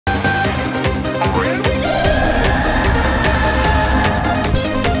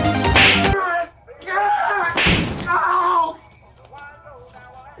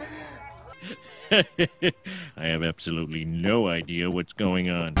I have absolutely no idea what's going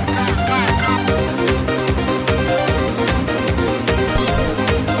on.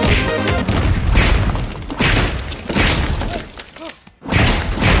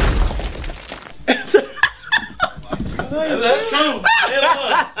 That's true.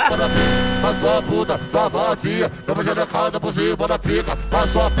 A sua puta, sua vazia, toma gelecada por cima da pica. A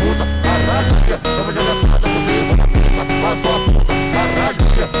sua puta, caralho, toma gelecada por cima da pica. A sua puta, caralho,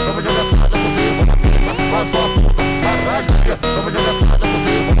 toma gelecada por cima da pica. A sua puta, caralho, toma gelecada por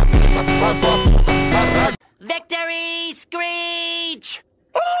cima da pica. A sua puta, caralho. Victory screech!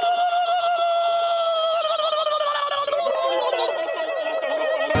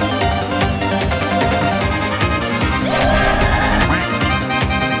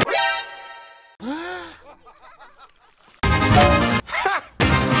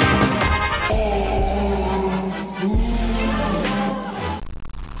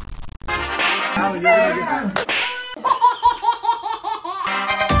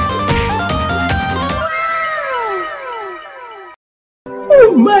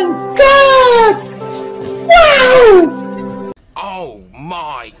 Oh my God! Wow! Oh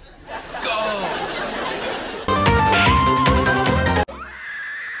my God!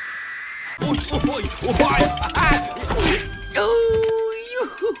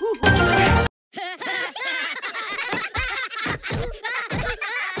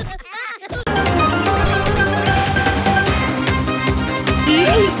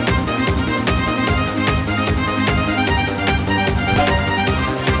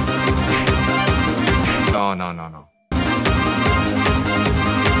 No.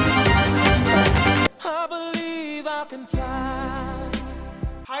 I believe I can fly.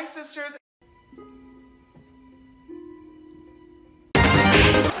 Hi, sisters.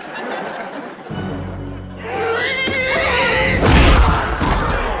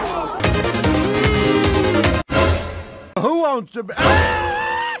 Who wants to be?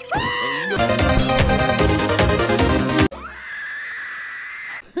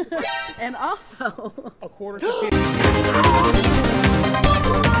 And also A quarter to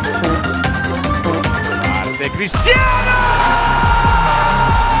 ¡Arte cristiano!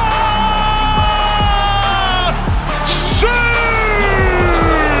 ¡Sí!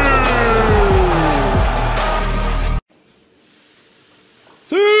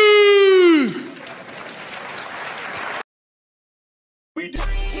 ¡Sí!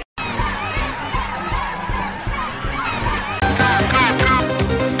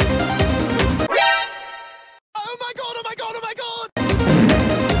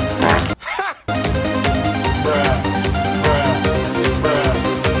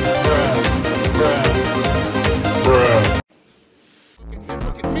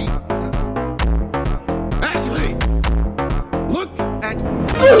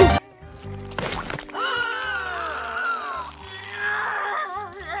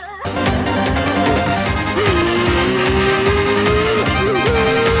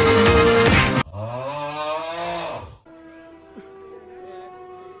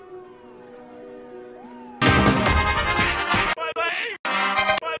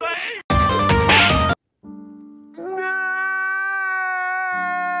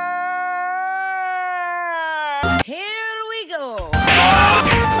 Here we go!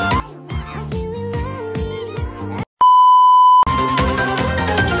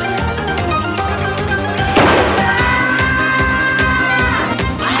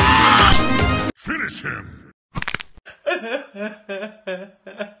 Finish him!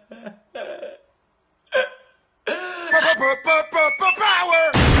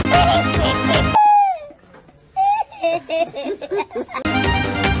 Power!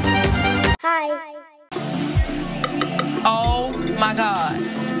 Hi. oh my God.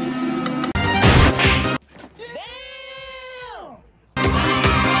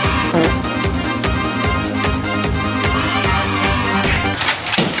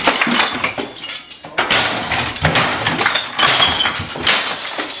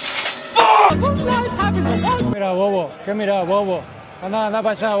 Mira, bobo. ¿Qué mira, bobo? Anda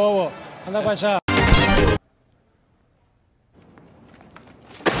para allá, bobo. Anda para allá.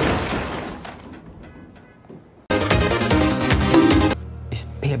 It's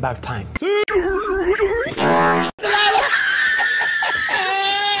payback time.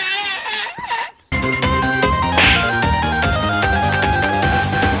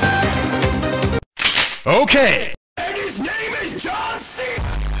 Okay. And his name is John C.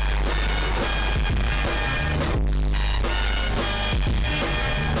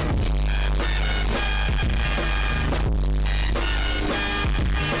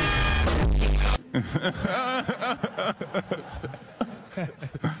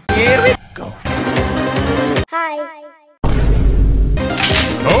 Here we go.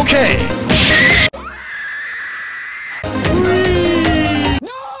 Okay.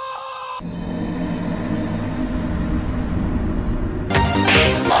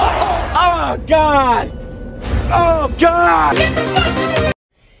 Oh, God! Oh, God!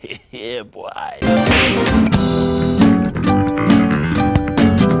 Yeah, boy.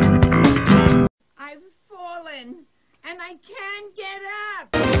 I've fallen and I can't get up.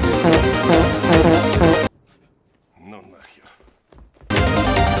 No, nahil.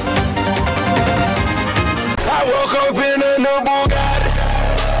 I woke up in a new Bugatti.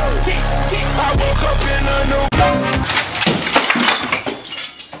 I woke up in a new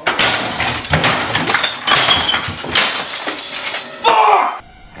fuck!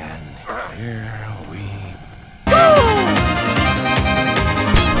 And here we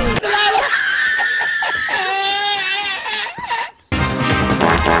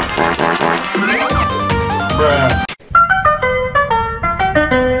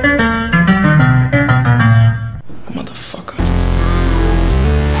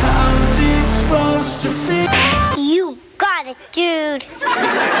You got it, dude.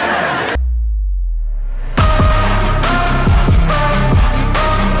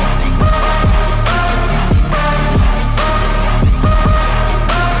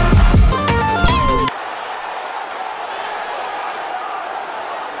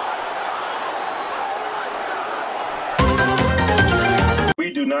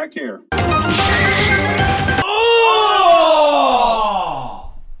 We do not care.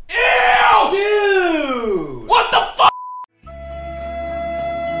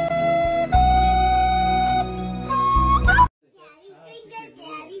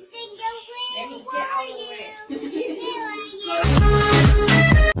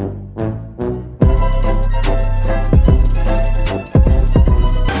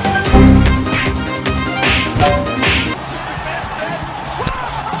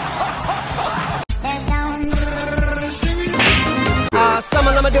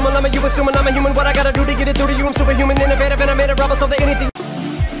 You assuming I'm a human, what I gotta do to get it through to you? I'm superhuman, innovative, and I made a rubber so that anything.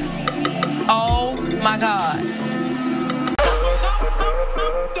 Oh my God.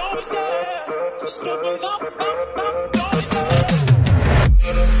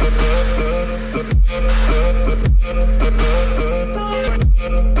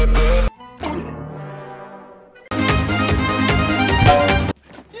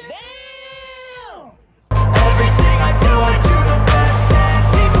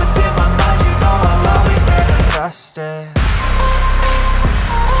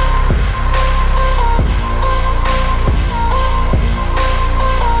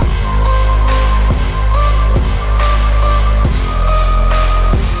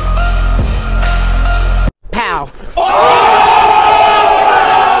 Pow!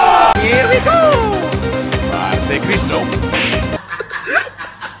 Here we go! Parte Cristo.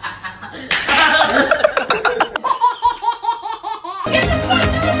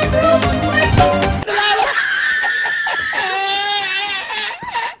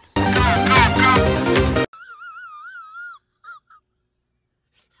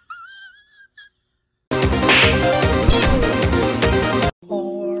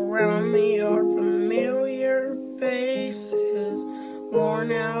 All around me are familiar faces,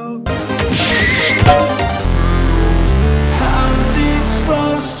 worn out. How's it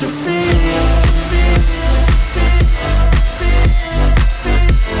supposed to feel?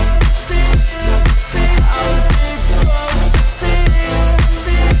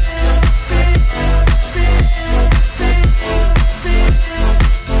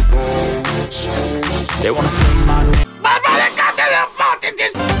 They wanna sing my name.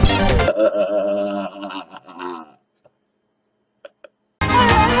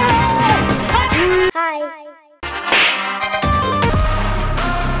 Hi.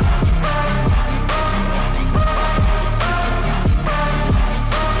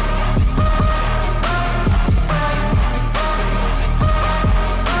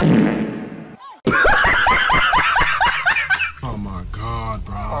 Oh my God,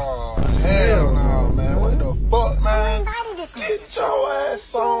 bro. Oh, hell no, man. What the fuck, man? Get your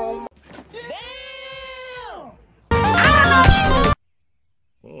ass on.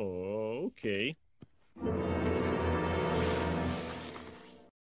 Oh, okay.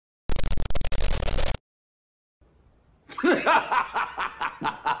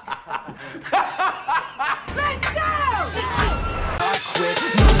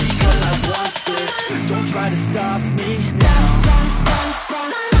 Don't try to stop me now.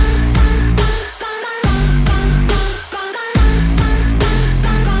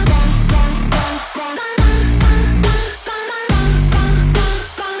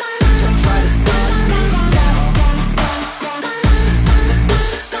 Don't try to stop me now.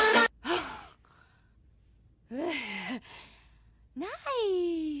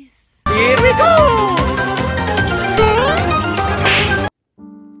 Nice! Here we go!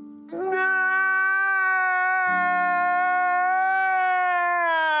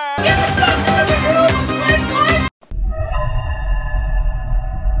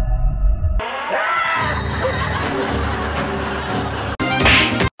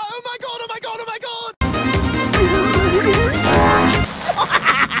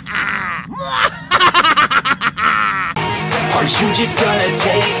 Are you just gonna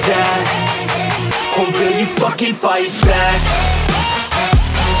take that? Or will you fucking fight back?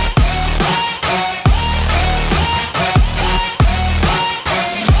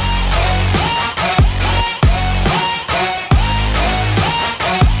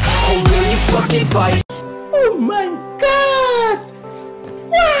 Or will you fucking fight? Oh my god!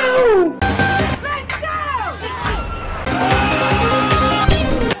 Wow! Let's go!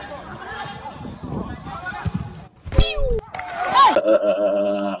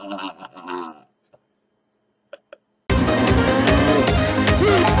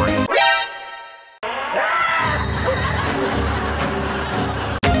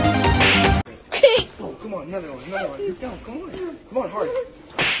 Oh, come on, another one. Let's go, come on, hard.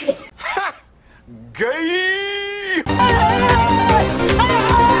 Gay!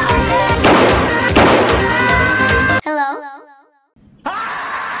 Hello?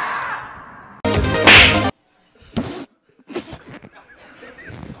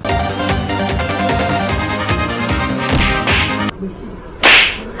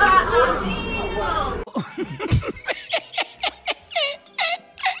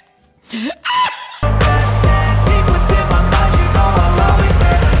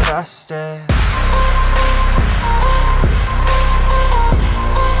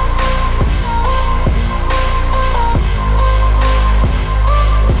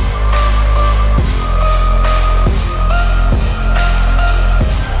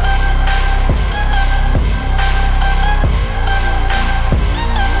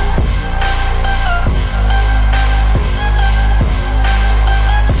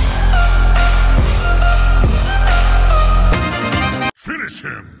 Finish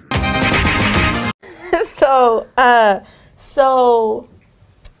him!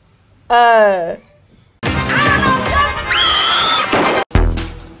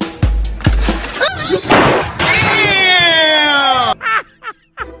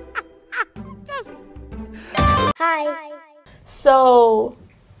 Hi. So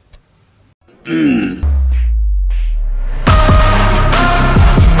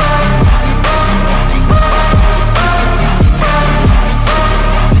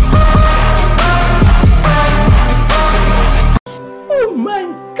oh my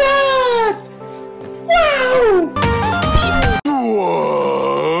god! Wow!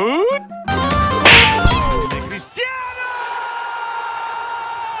 What?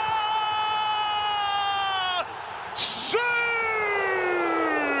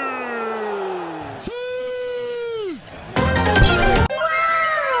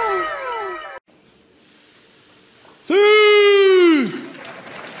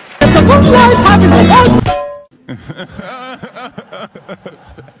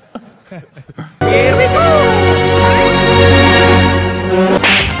 Here we go!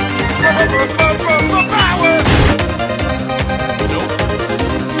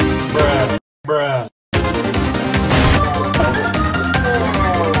 Bruh.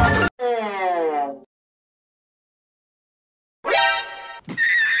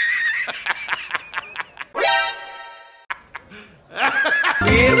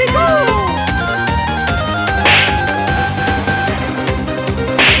 Here we go!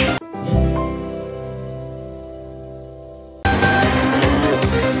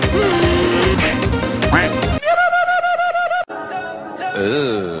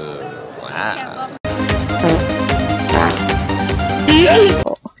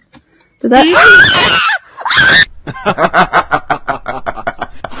 Did that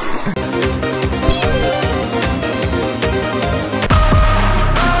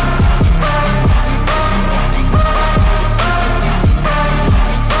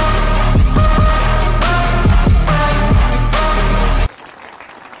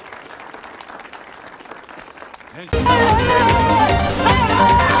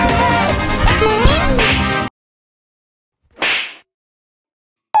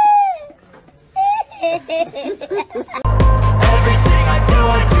Everything I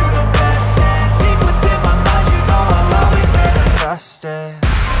do the best. And deep within my mind, you know I'll always manifest it.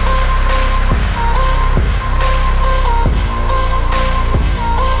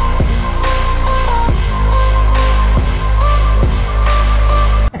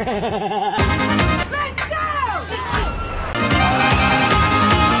 Let's go!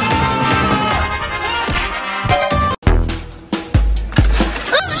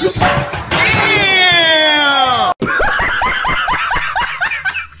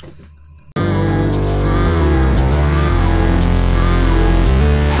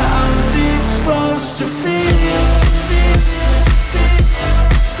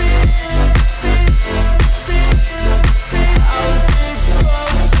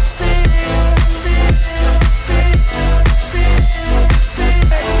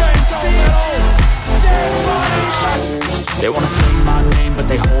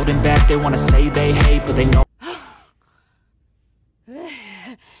 They wanna say they hate, but they know.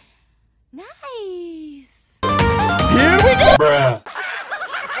 Nice. Here we go! Bruh.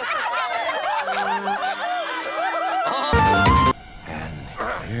 And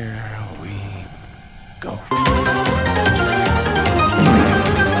here we go.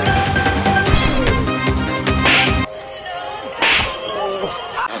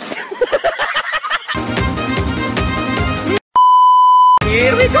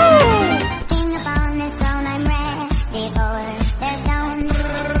 Here we go! King upon this throne, I'm ready for their stone.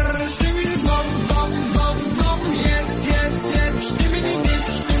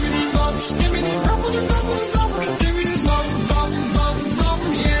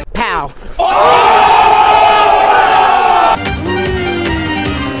 Pow.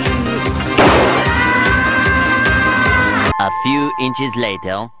 A few inches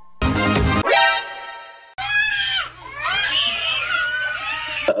later.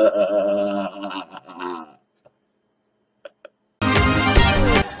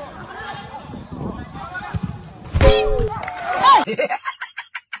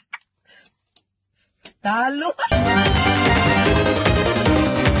 Talo!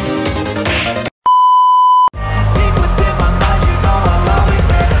 Deep within my mind, you know I'll always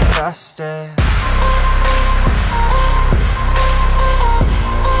manifest it.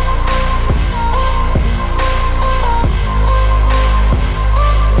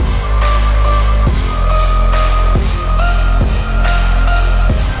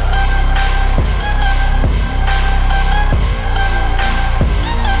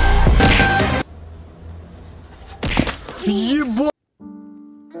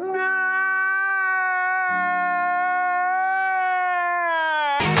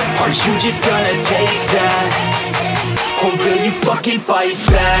 Are you just gonna take that? Or will you fucking fight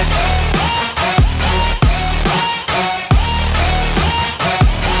back?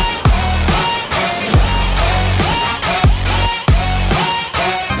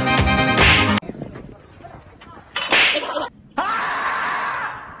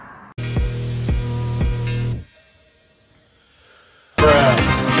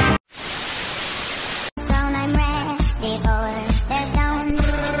 Throne, I'm ready for their stone.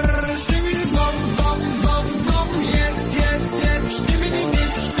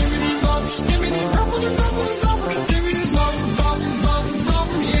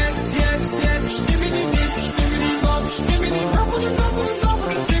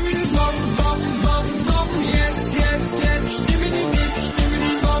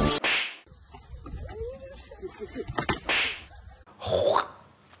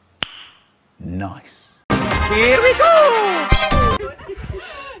 Nice. Here we go!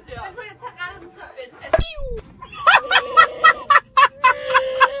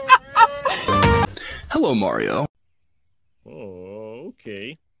 Hello, Mario. Oh,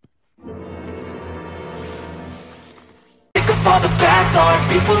 okay. Think of all the bad thoughts,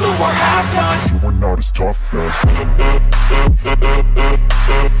 people who are half-nots. You are not as tough as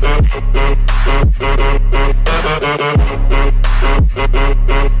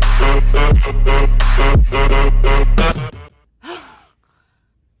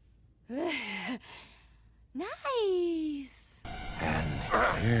Nice. And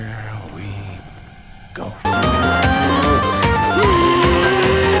here we go.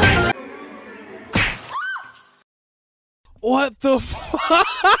 What the fuck?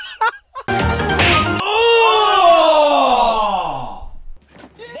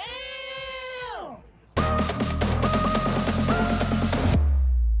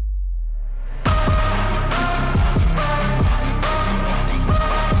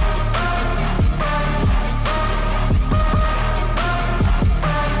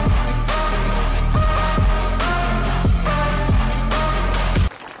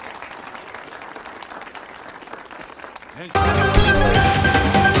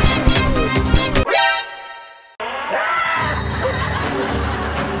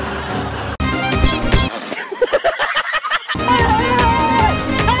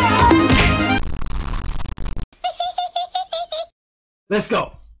 Let's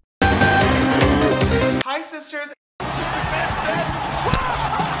go. Hi, sisters.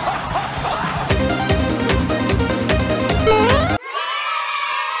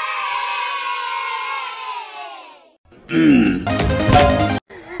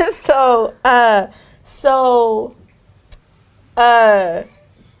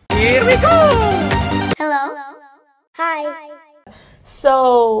 Here we go! Hello? Hi.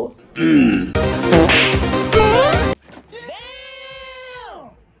 So,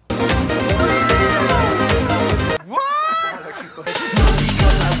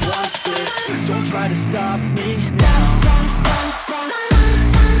 Because I want this, don't try to stop me now.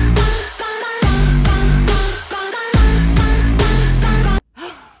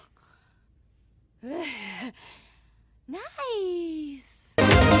 Nice.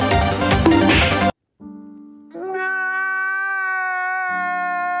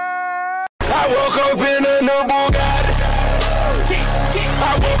 I woke up in a new Bugatti.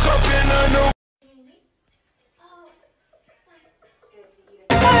 I woke up in a new.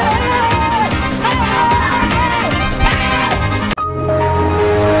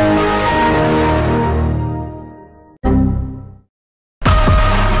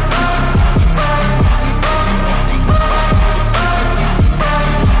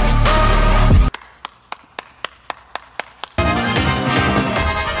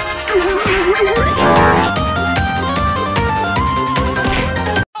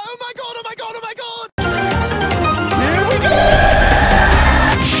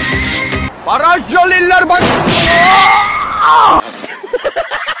 Paraşoliler bak.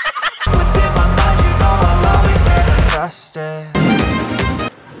 Within my mind, you know I'll always manifest it.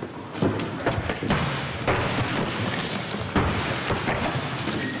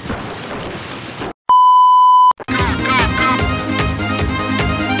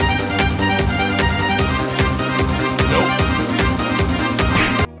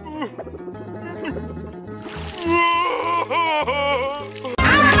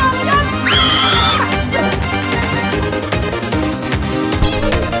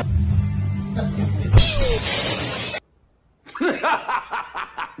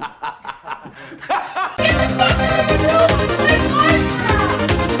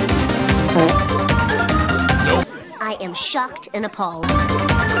 I am shocked and appalled.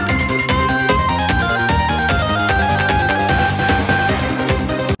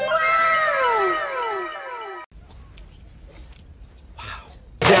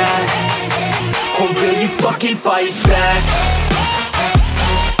 Or will you fucking fight back?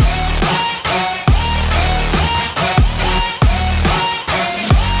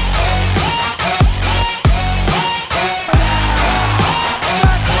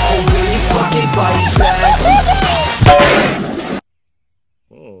 Or will you fucking fight back?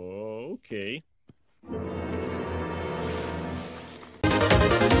 Oh, okay.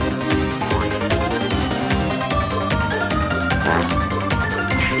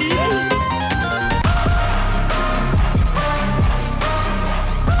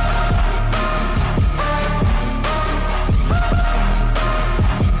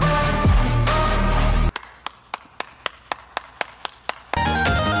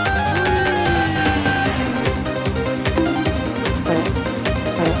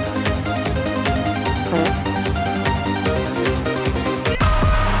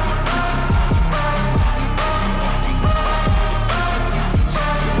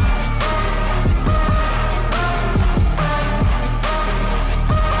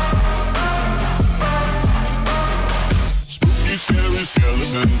 Scary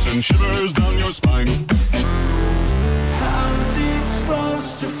skeletons and shivers down your spine. How's it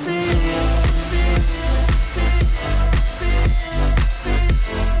supposed to feel?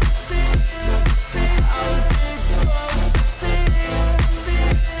 How's it supposed to feel?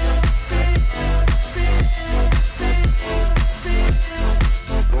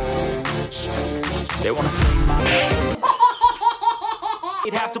 They wanna sing my name.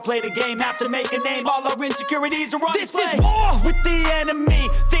 You'd have to play the game, have to make a name. All our insecurities are on display. This is war with the enemy.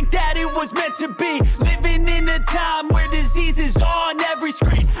 Think that it was meant to be. Living in a time where disease is on every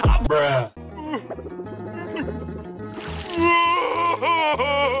screen. Bruh.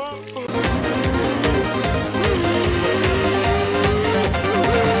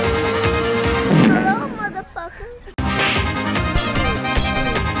 Hello, motherfucker.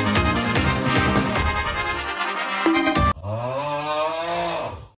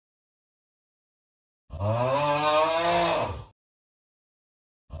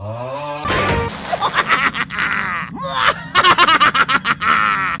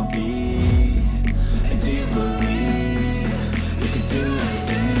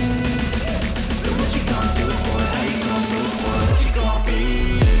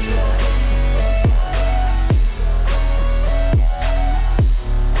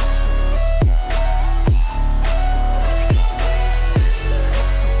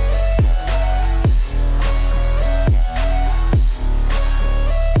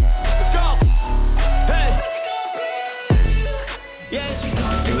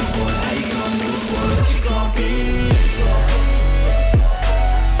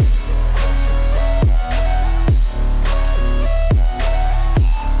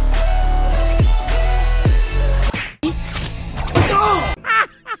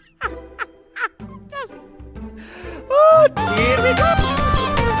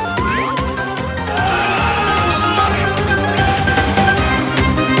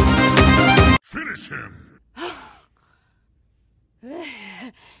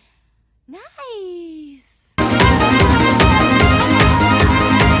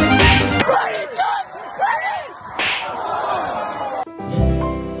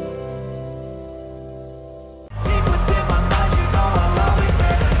 Deep within my mind, you know I'll always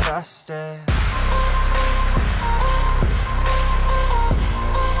manifest it.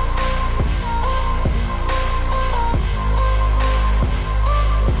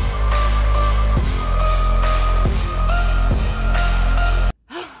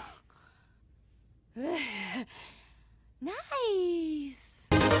 Nice.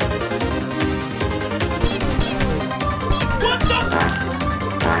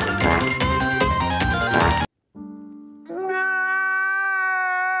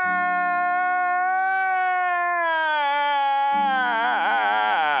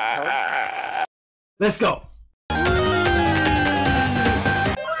 Let's go.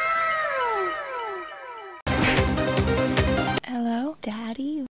 Hello,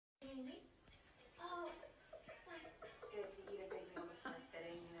 Daddy.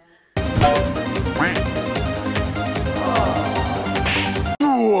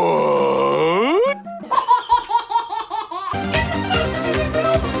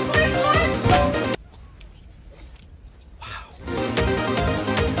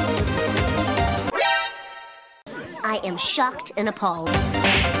 I am shocked and appalled.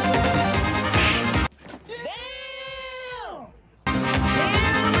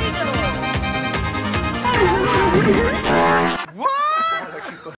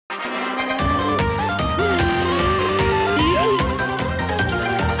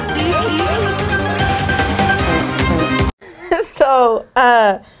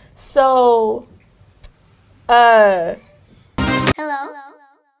 Hello?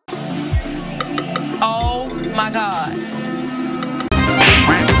 Oh my God.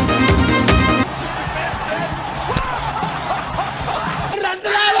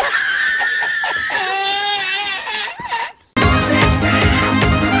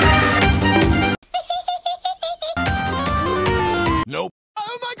 Nope.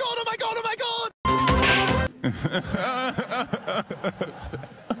 Oh my god, oh my god, oh my god!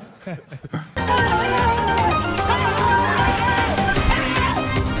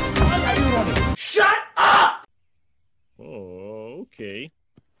 Shut up! Oh, okay.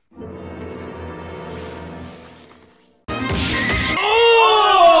 Oh!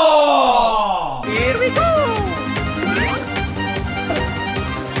 Here we go!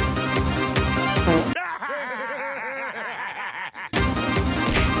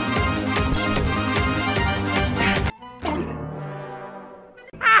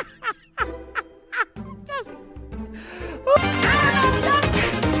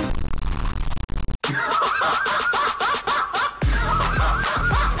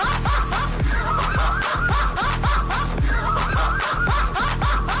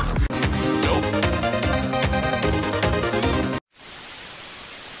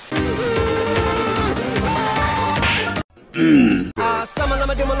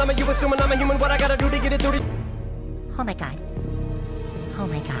 You assuming I'm a human, what I gotta do to get it through the... Oh my god. Oh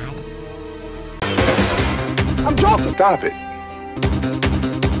my god. I'm joking. Stop it.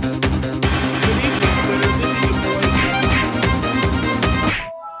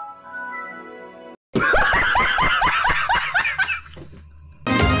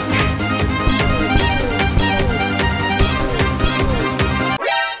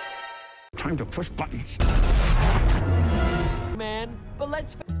 Time to push buttons. Man, but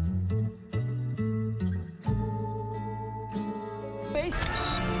let's face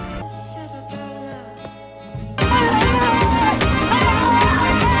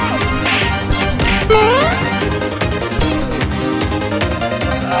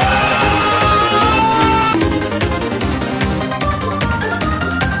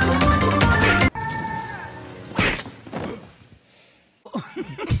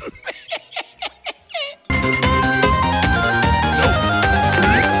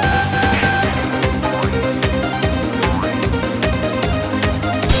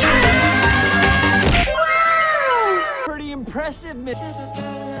impressive, Miss.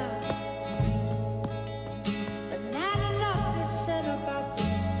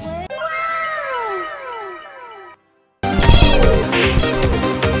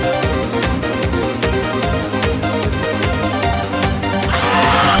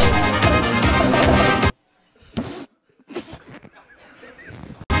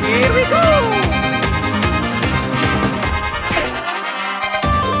 Here we go.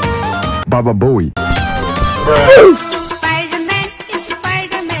 Baba Bowie.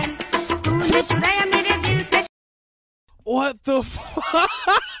 What the fuck?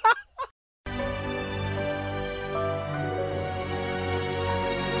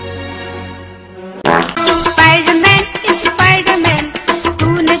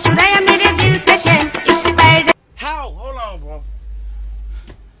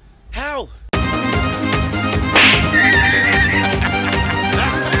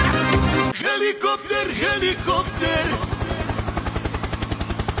 helicópter.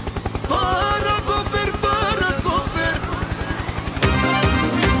 Para cofer, para cofer.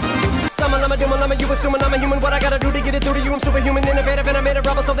 Summon, I'm a demon, I'm a you assuming I'm a human. What I gotta do to get it through to you? I'm superhuman, innovative, and I made a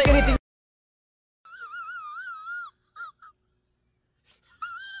rubber so that anything.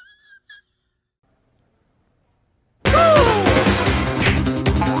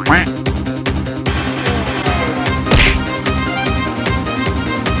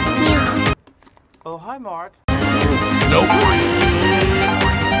 Oh, hi, Mark.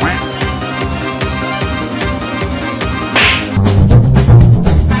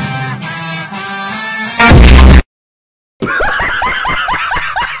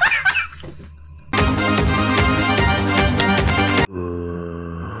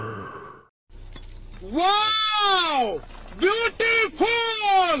 Wow! Beautiful!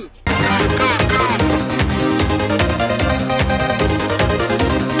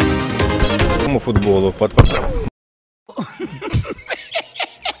 Футболу под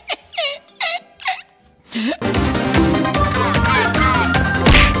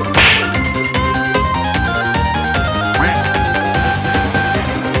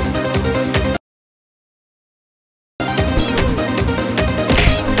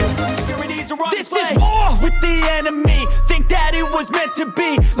This is war with the enemy. Think that it was meant to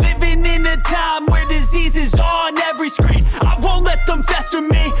be. Living in a time where disease is on every screen. I won't let them fester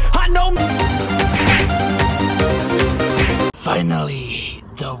me. I know. Finally,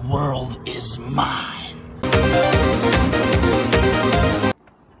 the world is mine.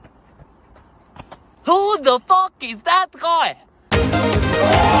 Who the fuck is that guy?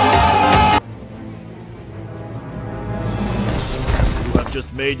 You have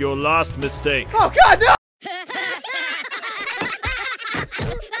just made your last mistake. Oh God, no!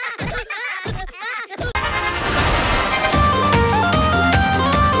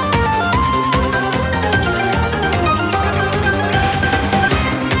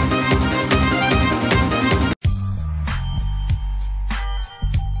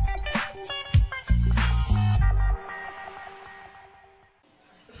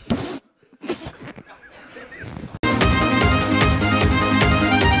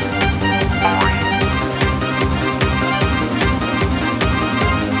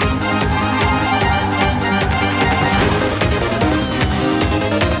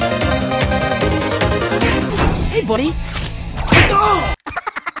 Hey, buddy.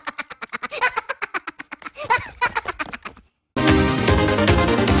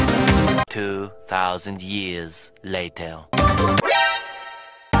 2,000 years later.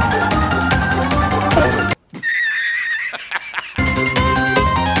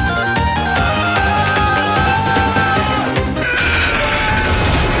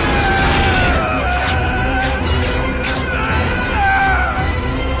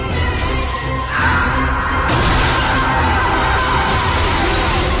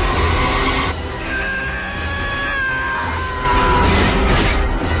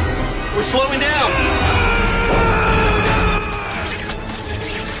 We're slowing down.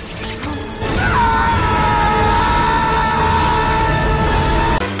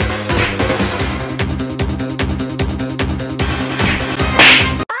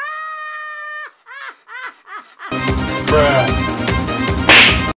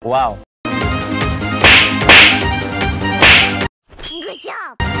 Wow. Good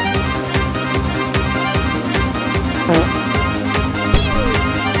job.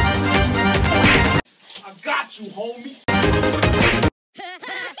 I got you, homie.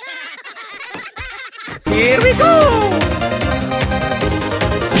 Here we go.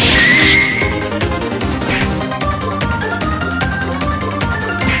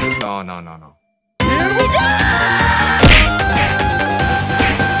 No. Here we go.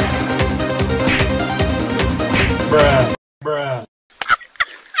 Bruh.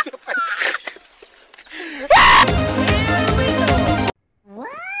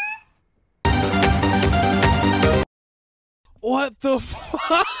 What the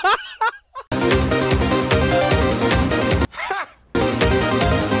fuck?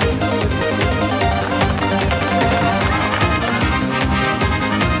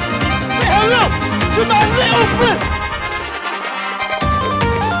 Hello to my little friend.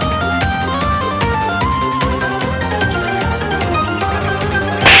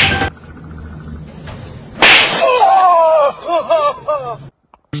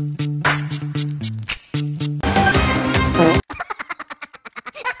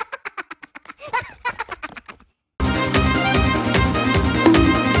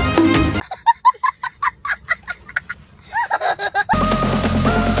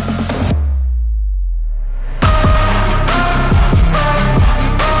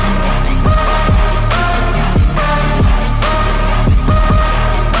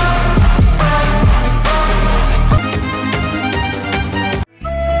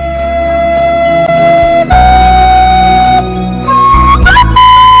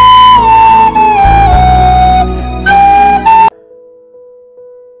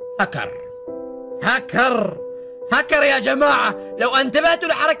 هكر يا جماعة، لو انتبهتوا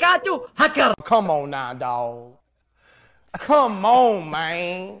لحركاته هكر. Come on now, dog. Come on,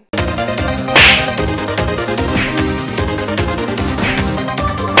 man.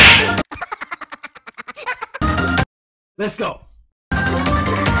 Let's go.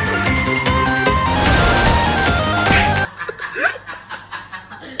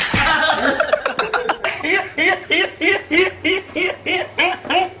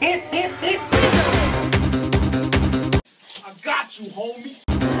 I got you, homie.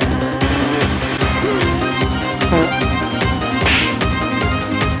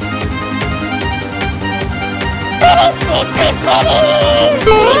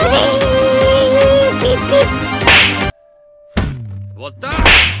 What the?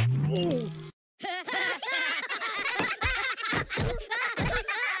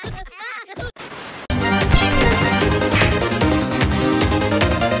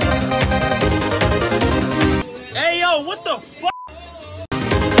 Hey, yo, what the fuck?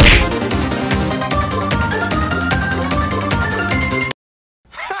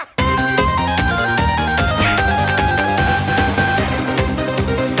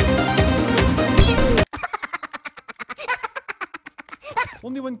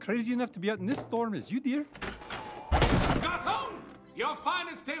 Only one crazy enough to be out in this storm is you, dear. Garçon, your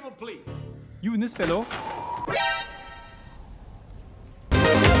finest table, please. You and this fellow.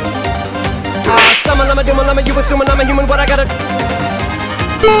 Someone I'm a demon, I'm a you assuming I'm a human, what I gotta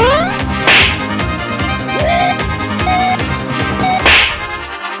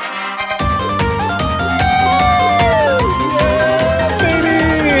yeah, baby!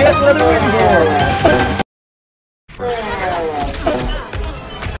 That's what I'm waiting for.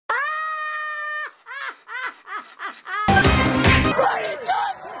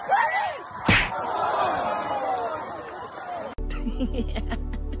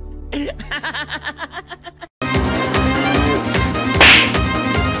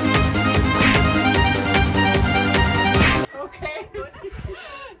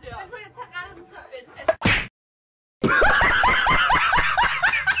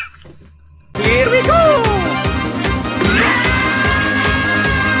 Here we go!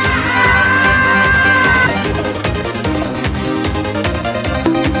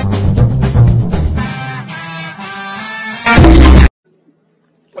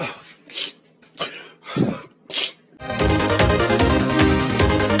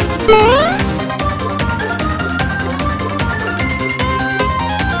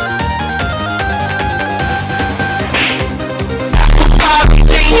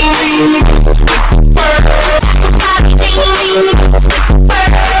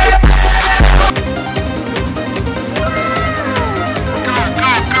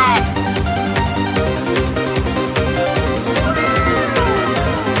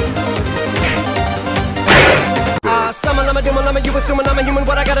 I'm a you assuming I'm a human,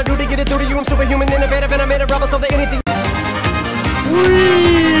 what I gotta do to get it through to you? I'm superhuman, innovative, and I made a rubber so that anything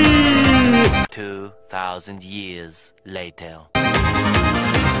 2,000 years later.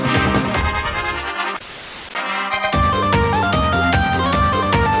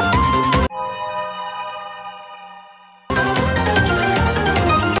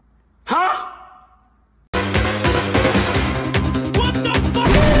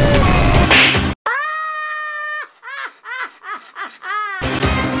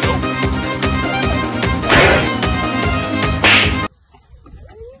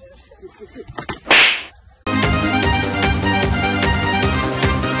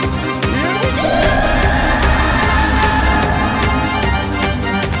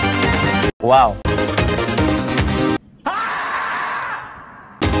 Wow.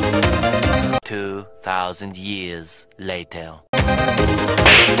 2,000 years later.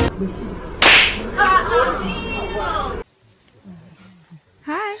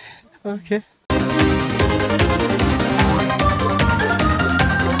 Hi. Okay.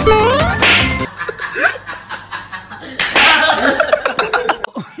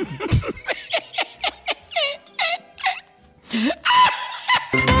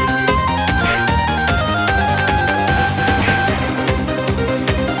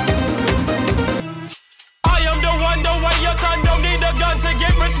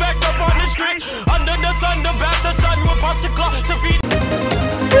 Under the sun, the bastard sun will pop the clock to feed.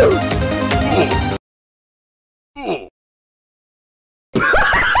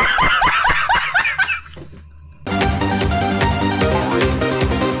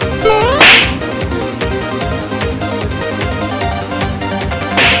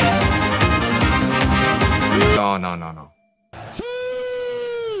 No.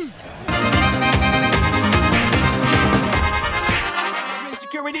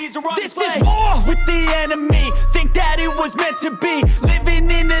 Insecurities are on this display. Is war with the enemy. Think that it was meant to be. Living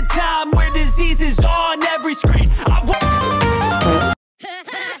in a time where disease is on every screen.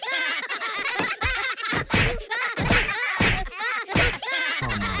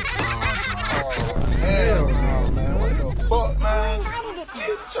 Hell no, man. What the fuck, man?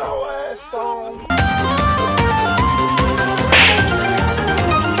 Get your ass on.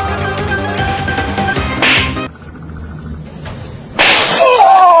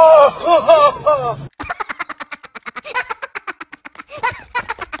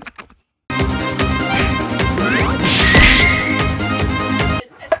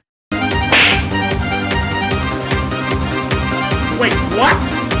 Wait, what?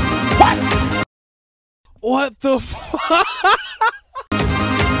 What? What the fuck?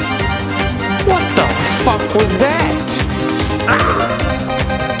 What the fuck was that?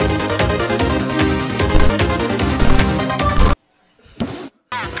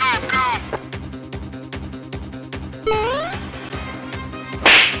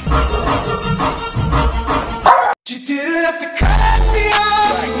 You didn't have to cut me off.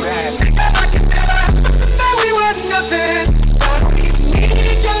 Like that I can never know we were nothing. I don't even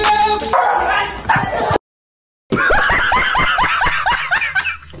need your love.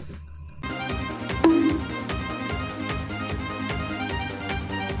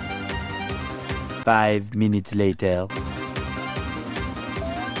 5 minutes later.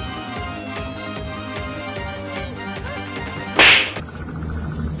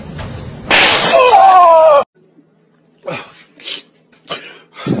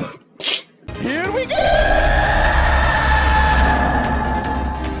 Here we go!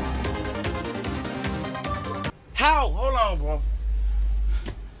 How? Hold on, bro.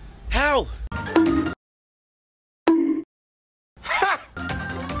 How?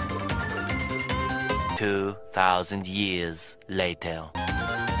 2,000 years later.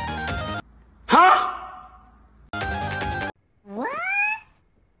 Huh?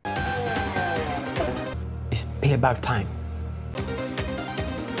 It's payback time.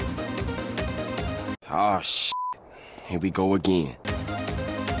 Oh, shit. Here we go again.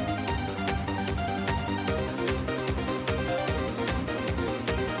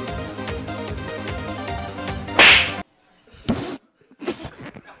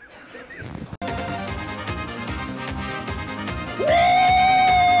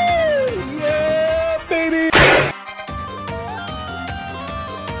 Yeah, baby!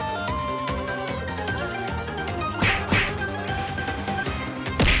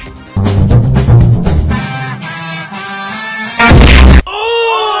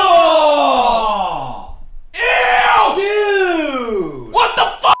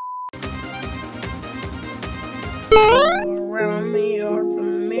 Around me are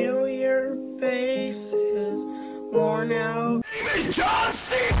familiar faces, worn out. It's John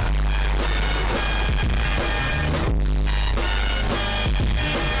C.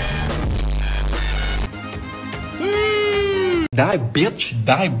 Die, bitch!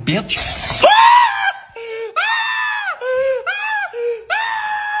 Die, bitch!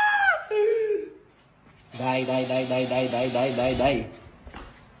 Die.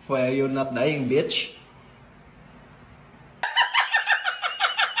 Why are you not dying, bitch?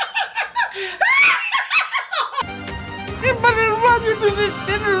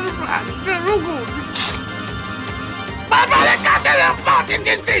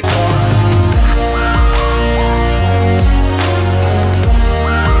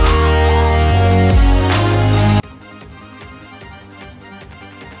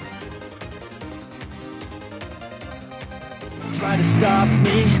 Try to stop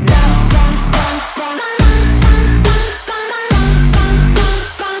me now.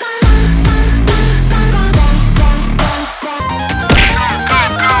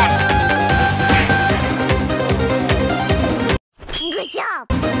 Good job.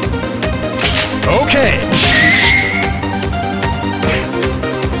 Okay.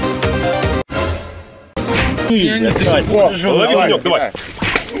 Лови денек, давай.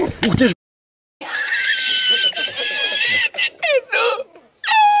 Ух ты ж.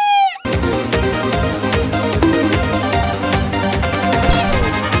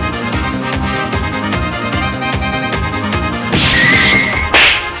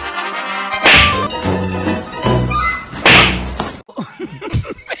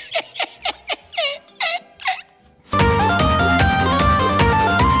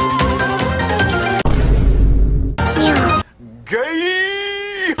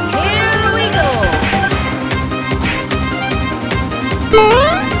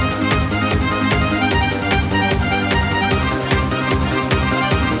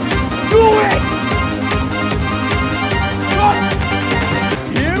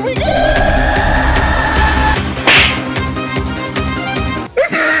 Here we go!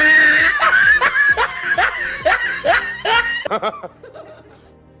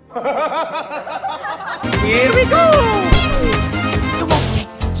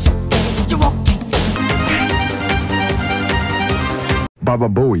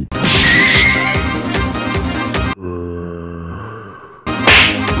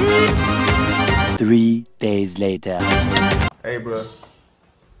 Three days later. Hey, bro.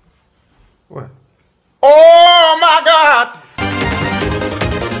 What? Oh my God!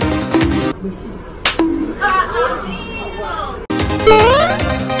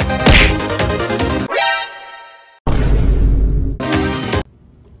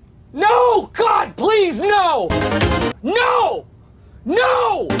 No! God, please, no! No!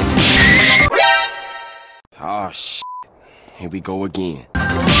 No! Oh, shit. Here we go again.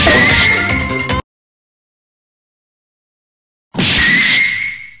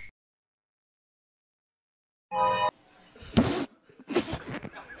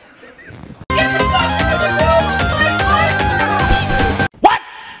 What?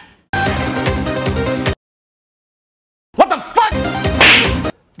 What the fuck?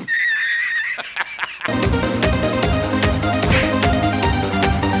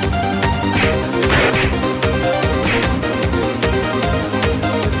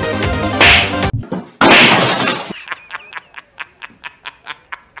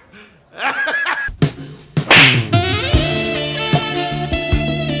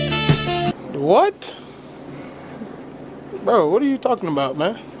 What? Bro, what are you talking about,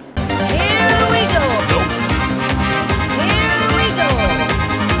 man? Here we go. Here we go.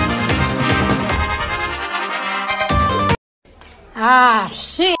 Ah,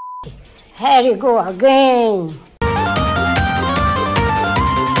 shit. Here you go again.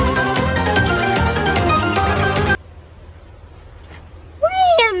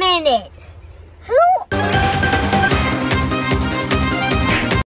 Wait a minute. Who?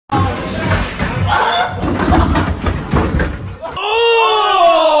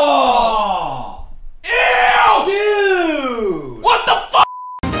 What the fuck?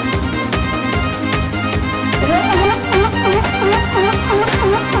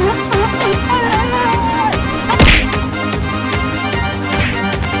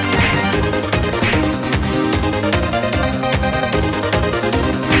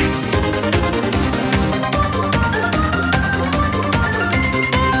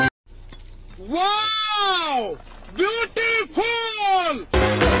 Wow! Beautiful!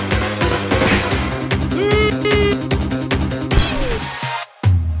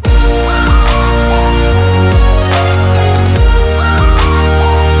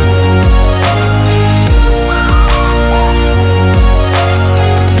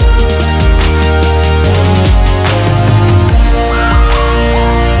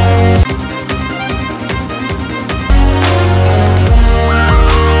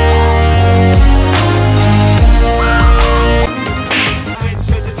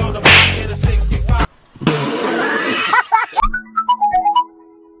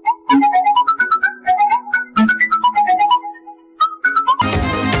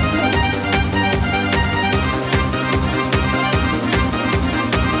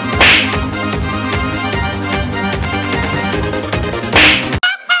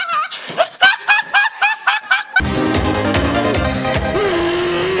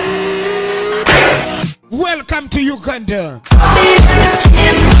 Welcome to Uganda.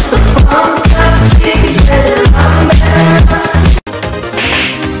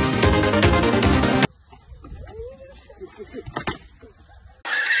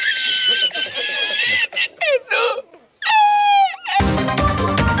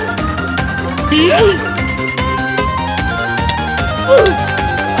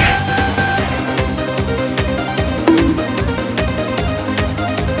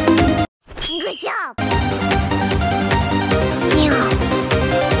 Good job.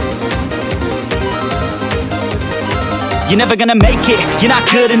 You're never gonna make it, you're not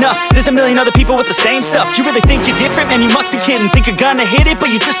good enough. There's a million other people with the same stuff. You really think you're different? Man, you must be kidding. Think you're gonna hit it, but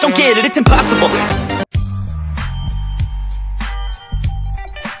you just don't get it. It's impossible.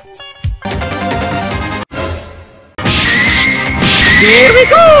 Here we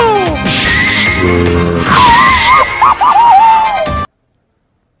go!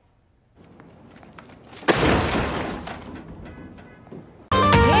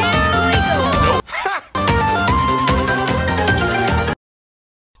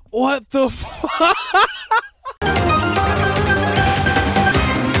 What the fuck?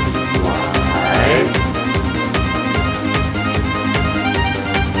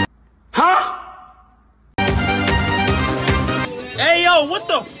 Huh? Hey, yo, what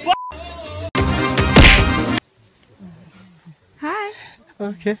the fuck? Hi.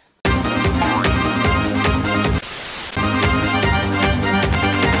 Okay.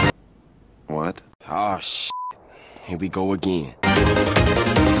 What? Oh, shit. Here we go again.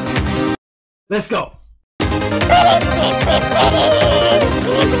 Let's go.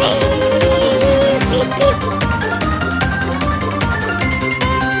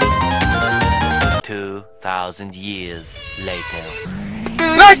 later.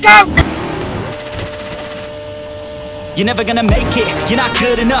 Let's go! You're never gonna make it, you're not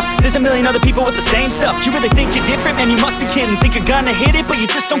good enough. There's a million other people with the same stuff. You really think you're different? Man, you must be kidding. Think you're gonna hit it, but you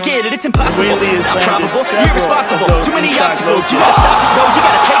just don't get it. It's impossible, it's not probable, you're irresponsible. Too many obstacles, you gotta stop and go. You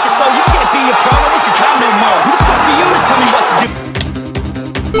gotta take it slow, you can't be a pro. Don't waste your time no more. Who the fuck are you to tell me what to do?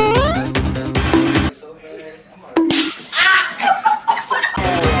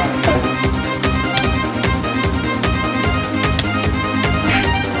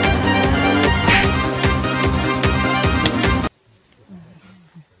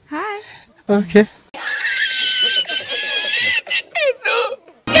 Okay.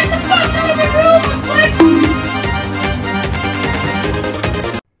 Get the fuck out of my room! Like...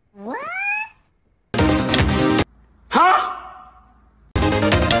 What? Huh?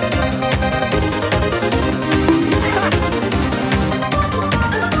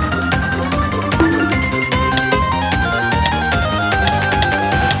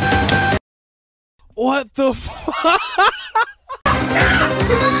 What the fuck?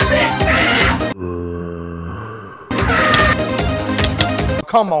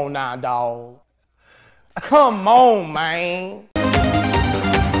 Come on now, dog. Come on, man.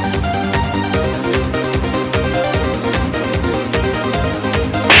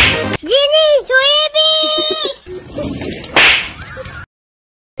 Skinny Sweetie!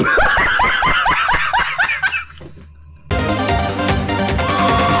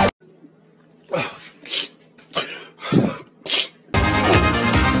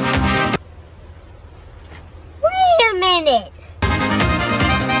 Wait a minute.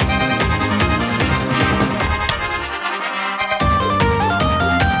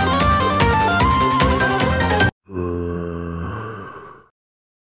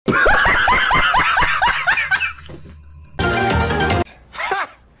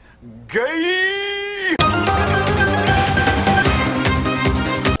 Gay!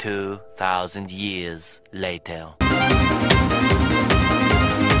 2,000 years later.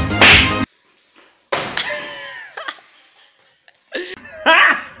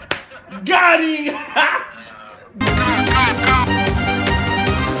 Got him!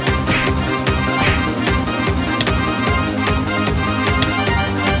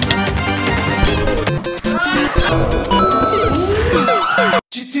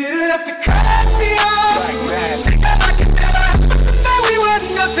 You didn't have to cut me off. Say that I could never, that we were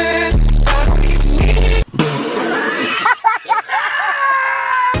nothing. I don't even need it.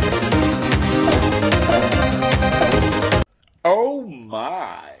 Oh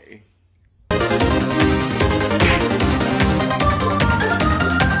my.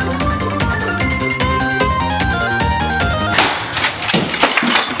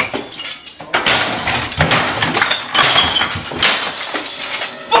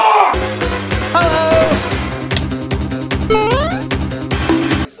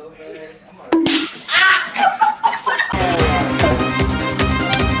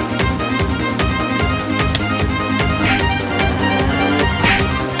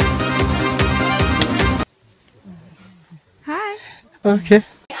 Okay.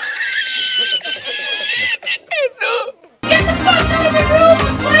 Get the fuck out of my room!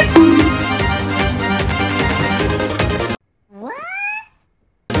 Like... What?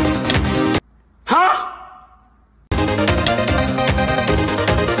 Huh?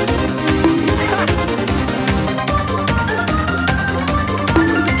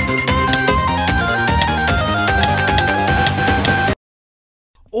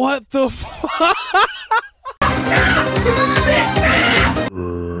 What the fuck?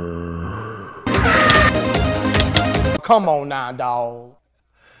 Come on now, dog.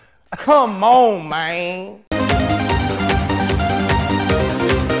 Come on, man.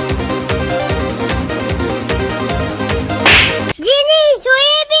 Skinny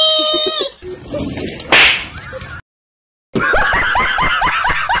Sweetie!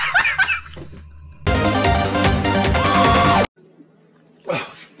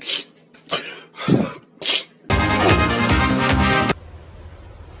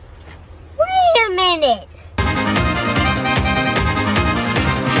 Wait a minute.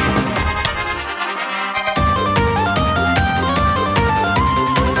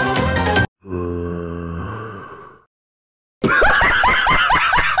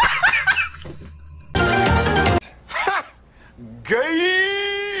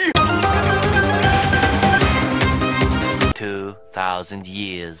 Gay! 2,000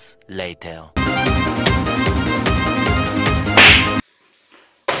 years later.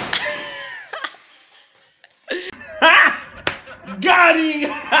 Got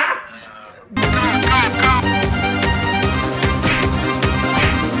him!